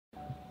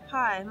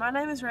Hi, my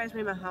name is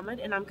Mohamed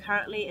and I'm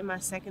currently in my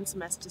second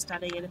semester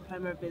studying a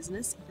Diploma of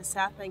Business at the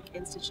Southbank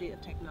Institute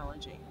of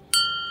Technology.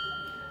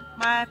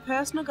 My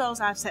personal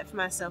goals I've set for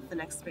myself for the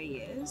next 3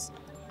 years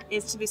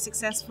is to be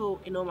successful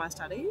in all my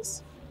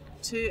studies,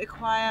 to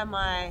acquire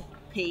my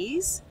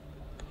Ps,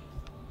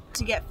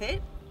 to get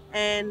fit,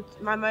 and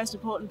my most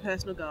important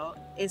personal goal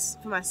is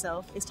for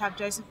myself is to have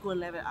Joseph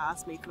Gordon-Levitt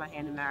ask me for my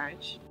hand in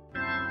marriage.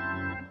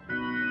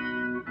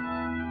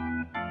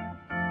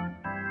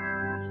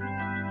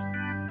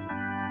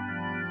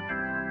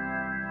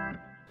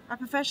 My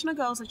professional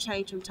goals have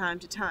changed from time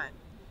to time.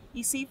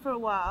 You see, for a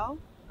while,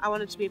 I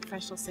wanted to be a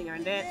professional singer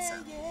and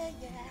dancer.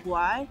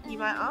 Why, you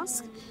might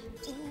ask?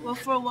 Well,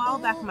 for a while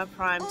back in my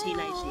prime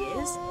teenage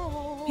years,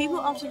 people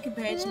often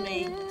compared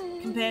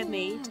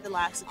me to the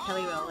likes of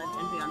Kelly Rowland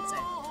and Beyonce.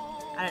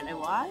 I don't know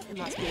why, it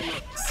must be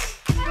looks.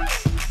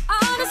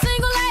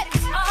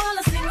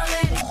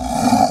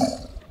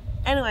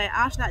 Anyway,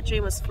 after that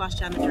dream was flushed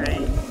down the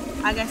drain,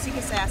 I guess you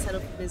could say I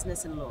settled for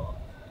business and law.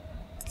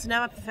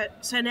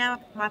 So now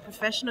my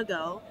professional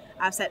goal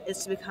I've set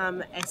is to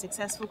become a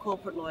successful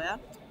corporate lawyer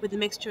with a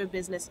mixture of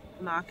business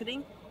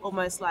marketing or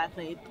most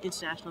likely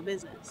international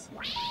business.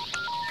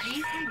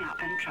 Please hang up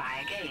and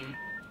try again.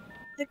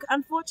 The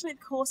unfortunate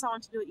course I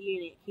want to do at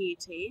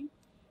QUT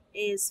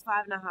is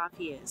 5.5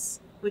 years,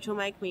 which will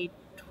make me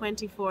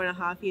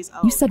 24.5 years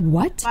old. You said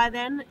what? By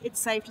then, it's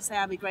safe to say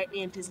I'll be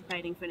greatly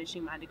anticipating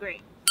finishing my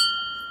degree.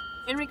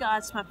 In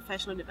regards to my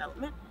professional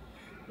development,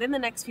 within the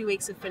next few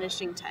weeks of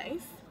finishing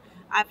TAFE,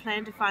 I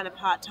plan to find a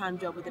part-time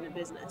job within a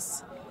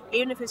business,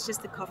 even if it's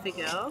just the coffee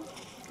girl.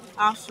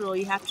 After all,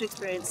 you have to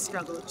experience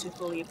struggle to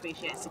fully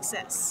appreciate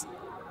success.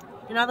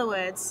 In other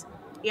words,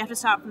 you have to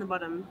start from the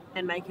bottom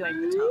and make your way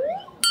to the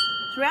top.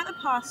 Throughout the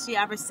past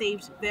year, I've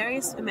received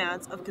various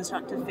amounts of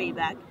constructive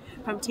feedback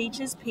from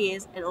teachers,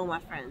 peers, and all my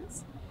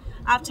friends.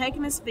 I've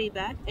taken this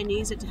feedback and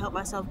used it to help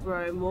myself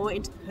grow more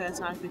into the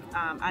person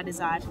I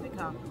desire to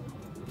become.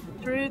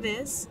 Through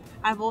this,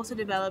 I've also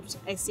developed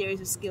a series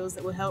of skills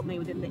that will help me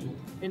within the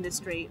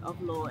industry of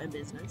law and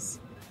business.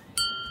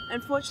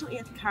 Unfortunately,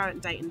 at the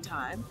current date and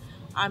time,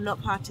 I'm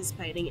not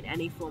participating in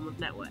any form of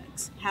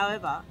networks.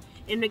 However,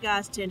 in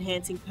regards to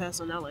enhancing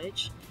personal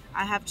knowledge,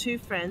 I have 2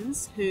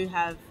 friends who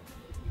have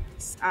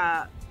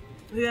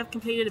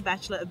completed a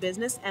Bachelor of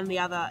Business and the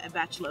other a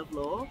Bachelor of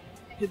Law,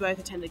 who both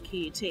attended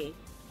QUT.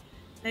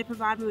 They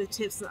provide me with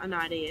tips and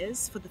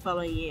ideas for the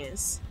following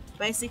years.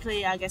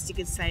 Basically, I guess you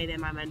could say they're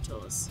my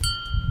mentors.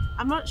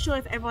 I'm not sure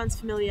if everyone's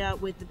familiar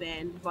with the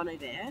band Bon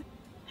Iver.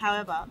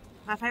 However,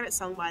 my favourite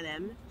song by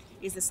them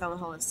is the Summer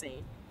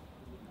Holocene.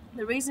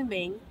 The reason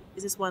being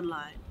is this one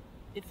line.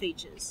 It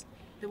features.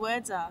 The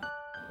words are,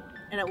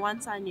 "And at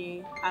once I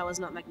knew I was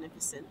not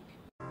magnificent."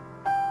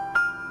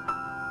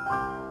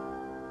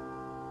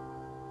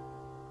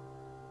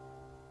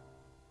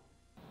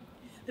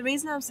 The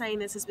reason I'm saying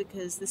this is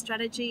because the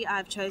strategy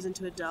I've chosen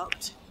to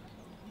adopt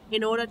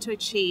in order to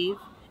achieve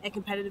a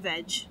competitive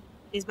edge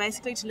is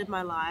basically to live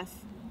my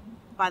life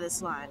by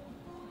this line.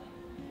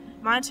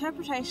 My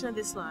interpretation of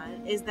this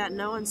line is that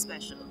no one's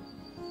special.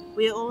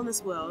 We are all in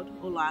this world,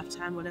 or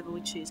lifetime, whatever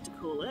we choose to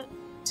call it,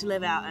 to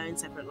live our own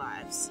separate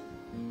lives.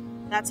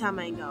 That's our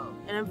main goal,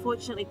 and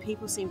unfortunately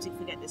people seem to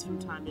forget this from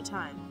time to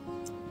time,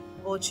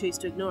 or choose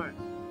to ignore it.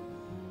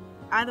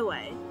 Either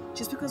way,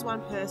 just because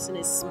one person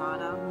is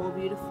smarter, more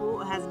beautiful,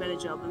 or has a better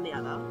job than the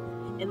other,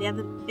 in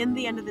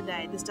the end of the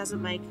day, this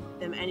doesn't make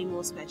them any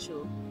more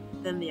special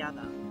than the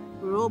other.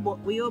 We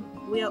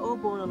are all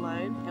born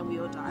alone, and we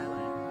all die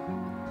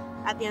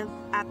alone. At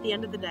the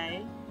end of the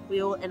day,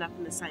 we all end up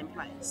in the same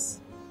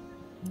place.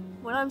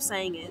 What I'm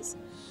saying is,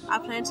 I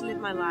plan to live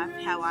my life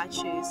how I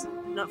choose,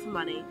 not for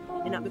money,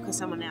 and not because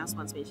someone else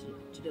wants me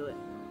to do it.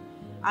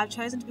 I've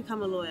chosen to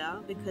become a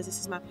lawyer because this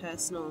is my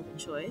personal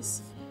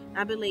choice, and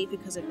I believe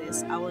because of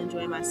this, I will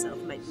enjoy myself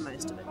and make the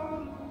most of it.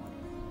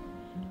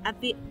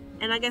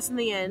 And I guess in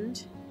the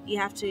end, you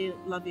have to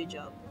love your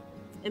job.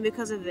 And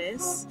because of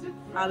this,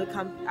 I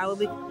will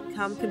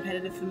become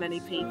competitive for many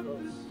people,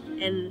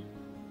 and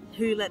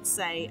who, let's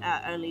say,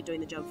 are only doing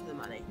the job for the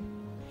money.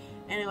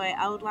 Anyway,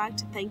 I would like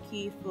to thank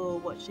you for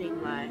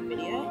watching my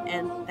video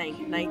and thank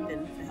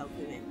Nathan for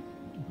helping me.